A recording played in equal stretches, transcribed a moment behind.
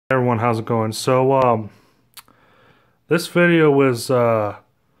Everyone, how's it going? This video was for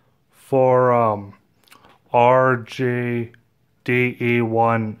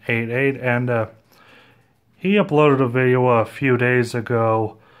RGDE188, and he uploaded a video a few days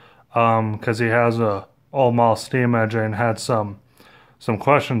ago because he has a old model steam engine and had some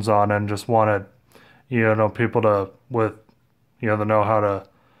questions on it and just wanted people to to know how to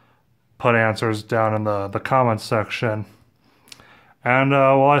put answers down in the comments section. And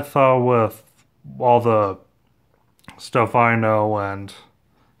well, I thought with all the stuff I know and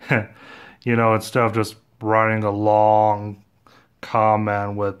instead of just writing a long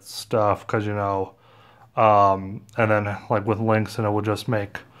comment with stuff, because and then like with links, and it would just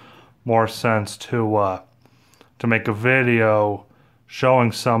make more sense to make a video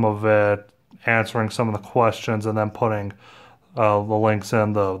showing some of it, answering some of the questions, and then putting the links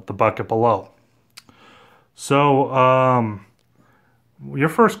in the bucket below. So your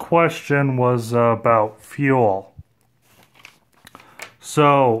first question was about fuel.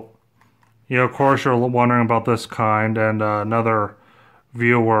 So, of course, you're wondering about this kind, and another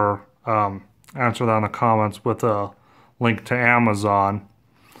viewer answered that in the comments with a link to Amazon.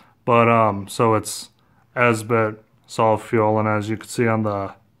 But so it's Esbit solid fuel, and as you can see on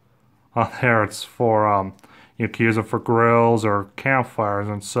there, it's for you can use it for grills or campfires,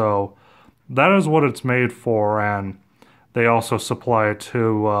 and so that is what it's made for. And they also supply it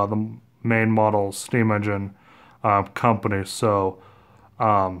to the main model steam engine company. So,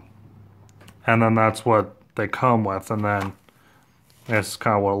 and then that's what they come with, and then it's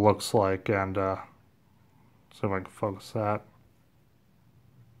kind of what it looks like. And see if I can focus that.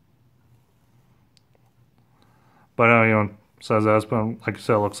 But it says that, but like I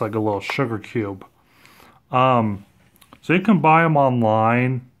said, it looks like a little sugar cube. So you can buy them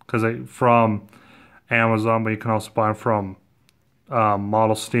online from Amazon, but you can also buy them from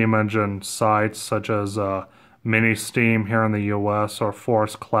model steam engine sites such as Mini Steam here in the US, or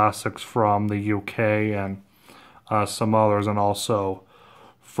Forest Classics from the UK, and some others, and also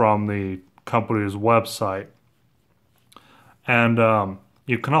from the company's website. And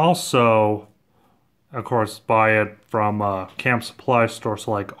you can also, of course, buy it from camp supply stores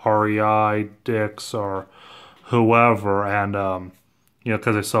like REI, Dick's, or whoever, and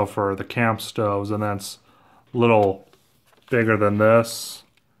because they sell for the camp stoves, and that's a little bigger than this,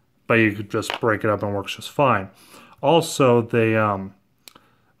 but you could just break it up and it works just fine. Also, they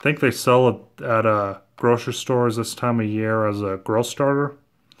think they sell it at grocery stores this time of year as a grill starter,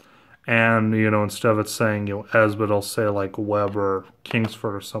 and instead of it saying Esbit, it'll say like Weber,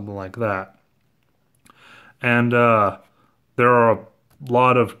 Kingsford, or something like that. And there are a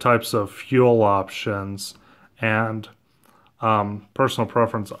lot of types of fuel options, and personal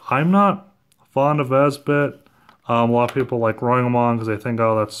preference, I'm not fond of Esbit. A lot of people like running them on because they think,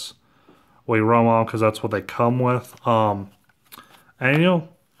 oh, that's what you run them on because that's what they come with. And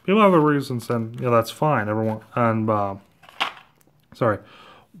people have their reasons, and that's fine. Everyone, and sorry,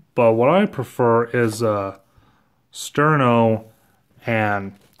 but what I prefer is Sterno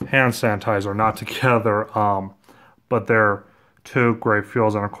and hand sanitizer, not together. But they're two great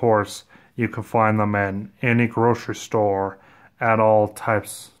fuels, and of course you can find them in any grocery store at all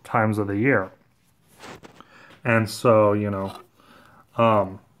times of the year. And so,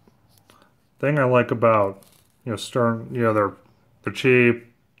 thing I like about, Stern, they're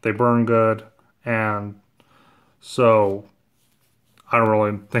cheap, they burn good, and so I don't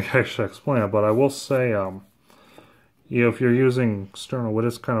really think I should explain it, but I will say, if you're using Sterno, it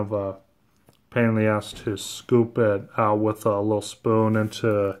is kind of a pain in the ass to scoop it out with a little spoon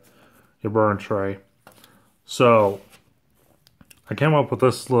into your burn tray. So I came up with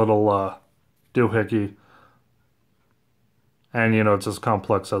this little doohickey, and it's as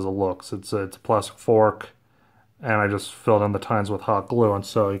complex as it looks. It's a plastic fork, and I just filled in the tines with hot glue, and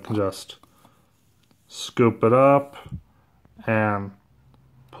so you can just scoop it up and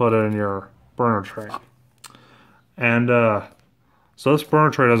put it in your burner tray. And so this burner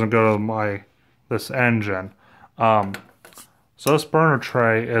tray doesn't go to this engine. So this burner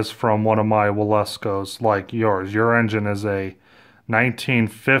tray is from one of my Wilescos, like yours. Your engine is a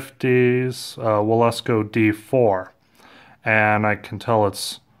 1950s Wilesco D4, and I can tell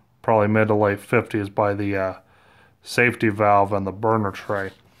it's probably mid to late 50s by the safety valve and the burner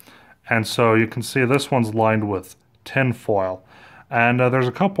tray. And so you can see this one's lined with tin foil, and there's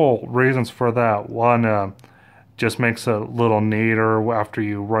a couple reasons for that. One, just makes it a little neater after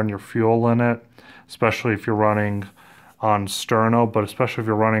you run your fuel in it, especially if you're running on Sterno, but especially if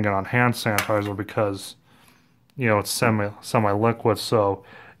you're running it on hand sanitizer, because it's semi-liquid, so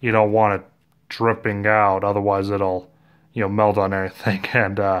you don't want it dripping out, otherwise it'll meld on anything,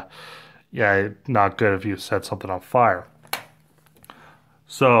 and yeah, not good if you set something on fire.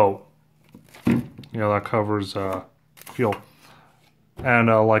 So, that covers fuel. And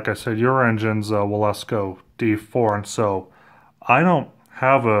like I said, your engine's a Wilesco D4, and so I don't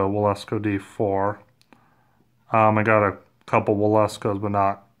have a Wilesco D4. I got a couple Wilescos, but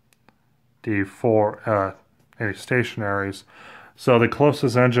not D4, any stationaries. So the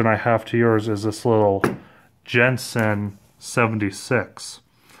closest engine I have to yours is this little Jensen 76.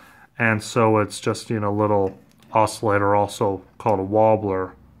 And so it's just, a little oscillator, also called a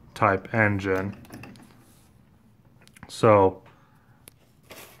wobbler type engine. So,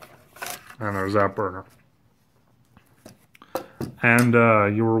 and there's that burner. And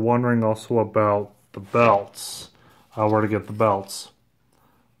you were wondering also about the belts, where to get the belts.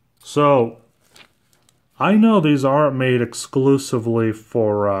 So, I know these aren't made exclusively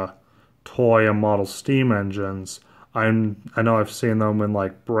for toy and model steam engines. I know I've seen them in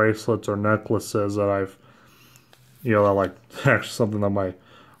like bracelets or necklaces that I've, that like actually something that my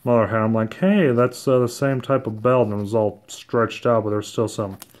mother had. I'm like, hey, that's the same type of belt, and it was all stretched out, but there's still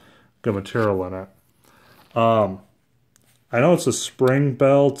some good material in it. I know it's a spring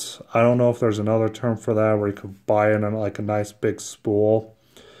belt. I don't know if there's another term for that where you could buy in like a nice big spool.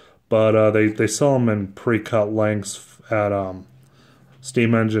 But they sell them in pre-cut lengths at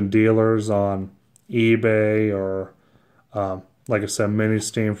steam engine dealers on eBay or, like I said, Mini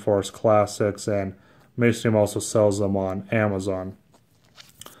Steam Force Classics, and Mini Steam also sells them on Amazon.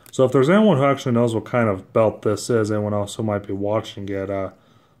 So if there's anyone who actually knows what kind of belt this is, anyone else who might be watching it,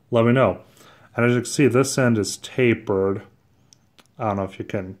 let me know. And as you can see, this end is tapered. I don't know if you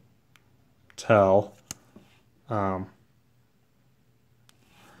can tell. And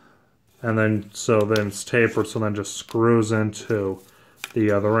then, it's tapered, so then just screws into the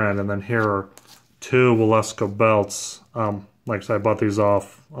other end. And then here are two Wilesco belts. Like I said, I bought these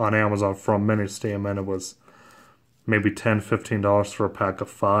off on Amazon from Mini Steam, and it was maybe $10, $15 for a pack of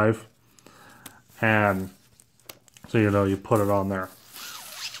 5. And so, you put it on there.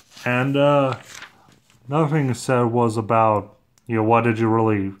 And another thing you said was about, what did you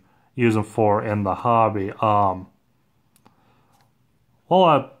really use them for in the hobby?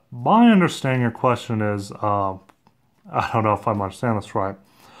 Well, my understanding your question is, I don't know if I'm understanding this right.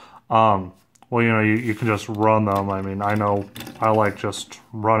 Well, you can just run them. I mean, I know I like just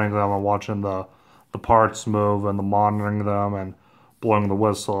running them and watching the parts move and the monitoring them and blowing the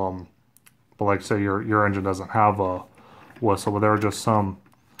whistle. But like I say, your engine doesn't have a whistle, but there are just some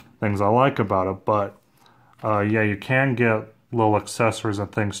things I like about it. But yeah, you can get little accessories and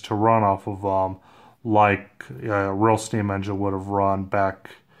things to run off of them, like a real steam engine would have run back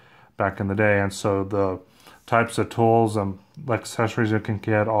in the day. And so the types of tools and accessories you can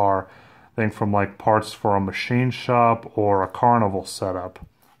get are, I think, from like parts for a machine shop or a carnival setup,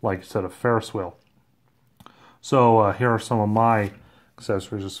 like you said, a Ferris wheel. So here are some of my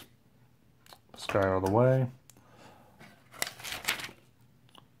accessories. Just this guy out of the way.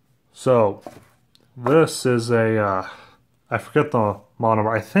 So this is a I forget the model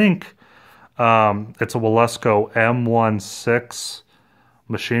number. I think it's a Wilesco M16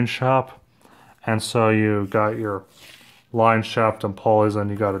 machine shop. And so you got your line shaft and pulleys, and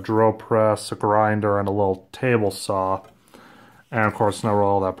you got a drill press, a grinder, and a little table saw. And of course, not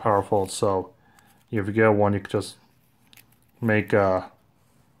all that powerful. So if you get one, you could just make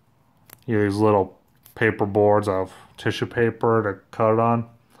these little paper boards out of tissue paper to cut it on.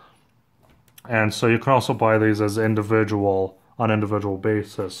 And so you can also buy these as on individual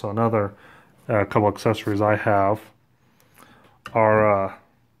basis. So another couple accessories I have are,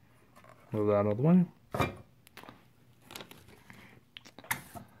 move that out of the way,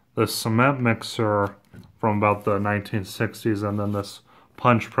 this cement mixer from about the 1960s, and then this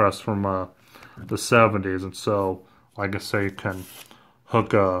punch press from the 70s. And so, like I say, you can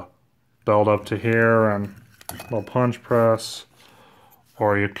hook a belt up to here and a little punch press,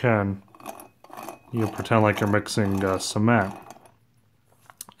 or you can pretend like you're mixing cement.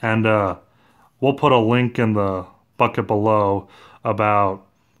 And we'll put a link in the bucket below about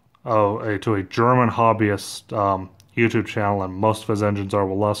to a German hobbyist YouTube channel, and most of his engines are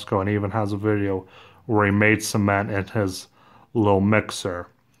Wilesco, and he even has a video where he made cement in his little mixer.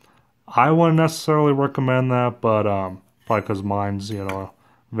 I wouldn't necessarily recommend that, but probably because mine's a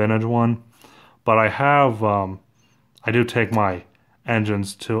vintage one. But I do take my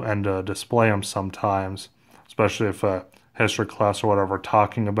engines to and display them sometimes, especially if a history class or whatever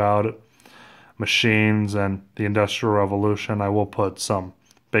talking about it, machines and the Industrial Revolution. I will put some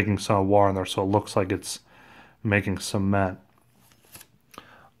baking soda water in there so it looks like it's making cement.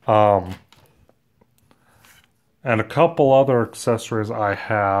 And a couple other accessories I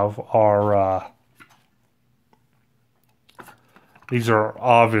have are, these are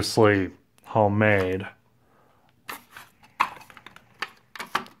obviously homemade.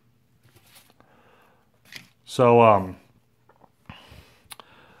 So,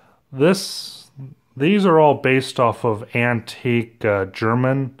 these are all based off of antique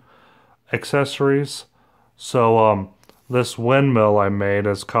German accessories. So, this windmill I made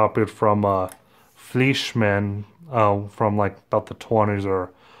is copied from Fleischmann from like about the 20s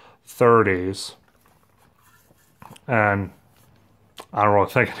or 30s. And I don't really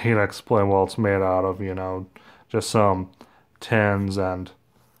think I need to explain what it's made out of, just some tins. And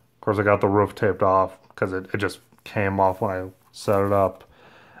of course, I got the roof taped off because it just came off when I set it up.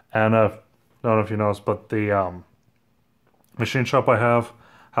 And I don't know if you noticed, but the machine shop I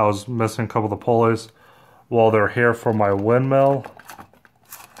was missing a couple of the pulleys. Well, they're here for my windmill.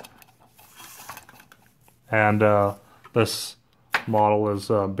 And this model is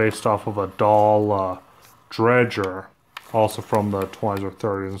based off of a Dahl dredger, also from the 20s or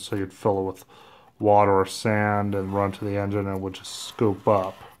 30s. And so you'd fill it with water or sand and run to the engine and it would just scoop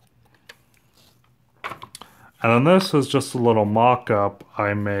up. And then this is just a little mock-up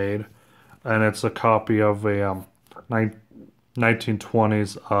I made, and it's a copy of a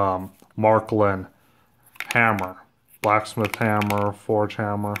 1920s Marklin hammer, blacksmith hammer, forge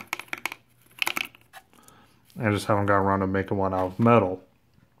hammer. I just haven't gotten around to making one out of metal.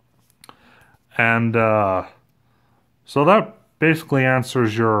 And so that basically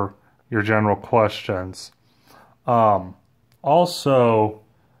answers your general questions. Also,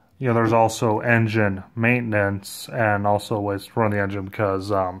 there's also engine maintenance and also ways to run the engine because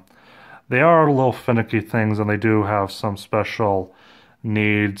they are little finicky things and they do have some special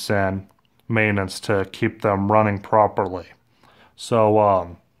needs and maintenance to keep them running properly.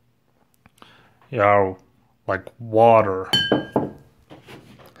 So, like water.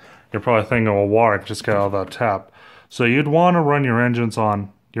 You're probably thinking, well, water, I can just get out of that tap. So you'd want to run your engine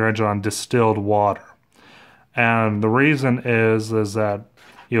on distilled water. And the reason is that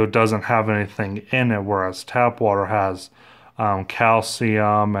it doesn't have anything in it, whereas tap water has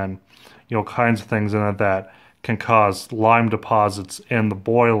calcium and kinds of things in it that can cause lime deposits in the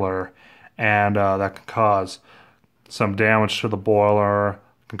boiler, and that can cause some damage to the boiler,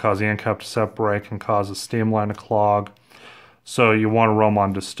 can cause the end cap to separate, can cause the steam line to clog. So you want to run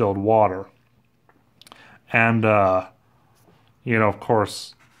on distilled water. And of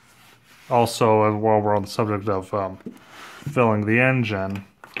course, also while we're on the subject of filling the engine,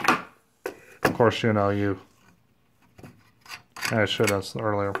 of course, I should have said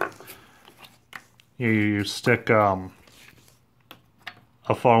earlier, you stick a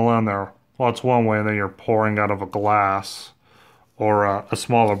funnel in there. Well, it's one way, and then you're pouring out of a glass or a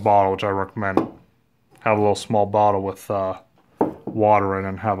smaller bottle, which I recommend. Have a little small bottle with water in it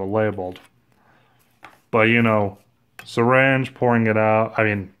and have it labeled. But, syringe, pouring it out,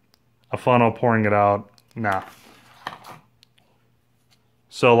 a funnel, pouring it out, nah.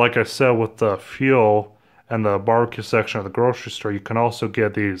 So like I said, with the fuel and the barbecue section of the grocery store, you can also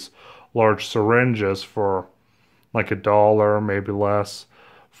get these large syringes for like $1, maybe less,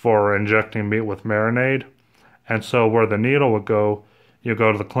 for injecting meat with marinade. And so where the needle would go, you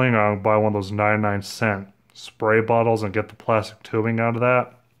go to the cleaning aisle and buy one of those 99-cent spray bottles and get the plastic tubing out of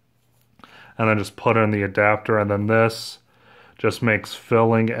that. And then just put it in the adapter. And then this just makes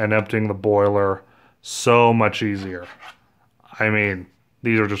filling and emptying the boiler so much easier.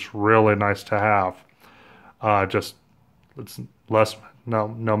 These are just really nice to have. It's less,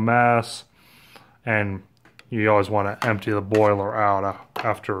 no mess, and you always want to empty the boiler out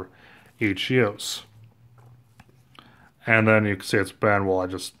after each use. And then you can see it's bent. Well, I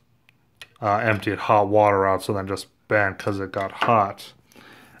just emptied hot water out, so then just bent because it got hot.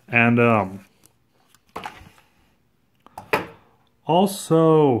 And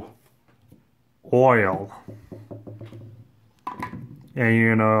also oil.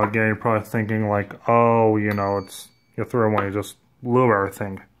 And again, you're probably thinking like, oh, it's you throw one, you just lube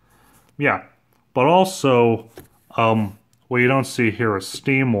everything. Yeah, but also, what you don't see here is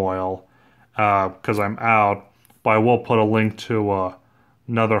steam oil, because I'm out. But I will put a link to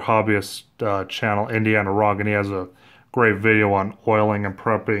another hobbyist channel, Indiana Rog, and he has a great video on oiling and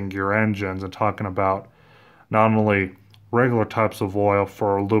prepping your engines and talking about not only regular types of oil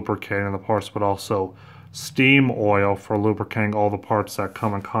for lubricating the parts, but also steam oil for lubricating all the parts that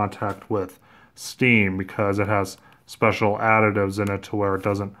come in contact with steam, because it has special additives in it to where it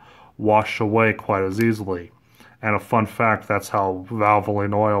doesn't wash away quite as easily. And a fun fact, that's how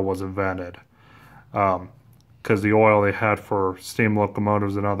Valvoline oil was invented. Because the oil they had for steam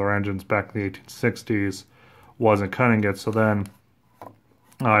locomotives and other engines back in the 1860s wasn't cutting it. So then,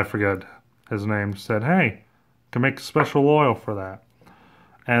 I forget his name, said, hey, can make special oil for that.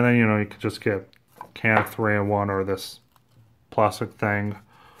 And then, you could just get a can of 3-in-1 or this plastic thing.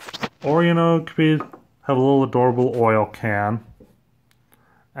 Or, it could be, have a little adorable oil can.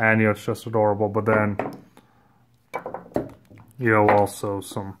 And, it's just adorable. But then, also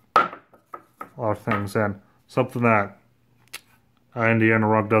some other things. And something that Indiana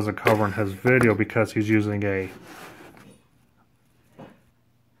Rug doesn't cover in his video because he's using a...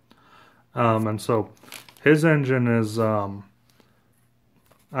 and so, his engine is,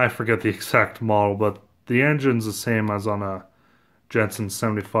 I forget the exact model, but the engine's the same as on a Jensen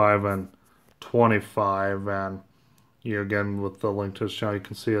 75 and 25, and again with the link to his channel you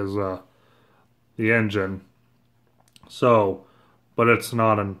can see is the engine. So, but it's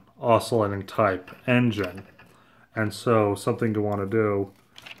not an oscillating type engine, and so something you want to do.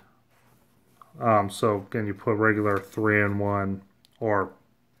 So again, you put regular 3-in-1 or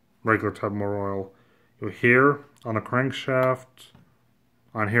regular type motor oil. Here on the crankshaft.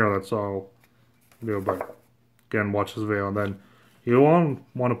 On here, that's all you do, but again, watch this video. And then you want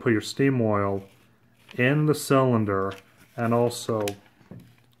to put your steam oil in the cylinder and also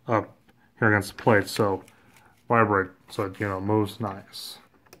up here against the plate, so vibrate, so it moves nice.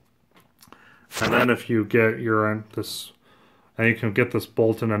 And then if you get and you can get this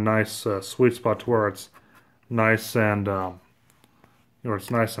bolt in a nice sweet spot to where it's nice and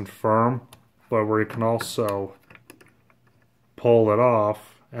it's nice and firm, but where you can also pull it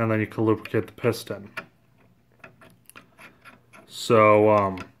off, and then you can lubricate the piston. So,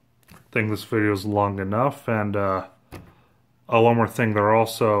 I think this video is long enough, and, one more thing, they're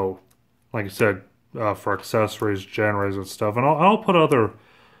also, like I said, for accessories, generators and stuff, and I'll put other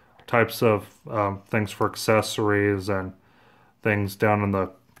types of things for accessories and things down in the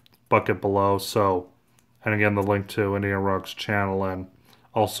bucket below, so, and again, the link to Indiana Rug's channel, and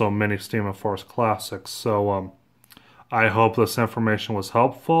also mini Steam and Force Classics, so, I hope this information was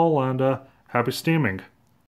helpful, and happy steaming.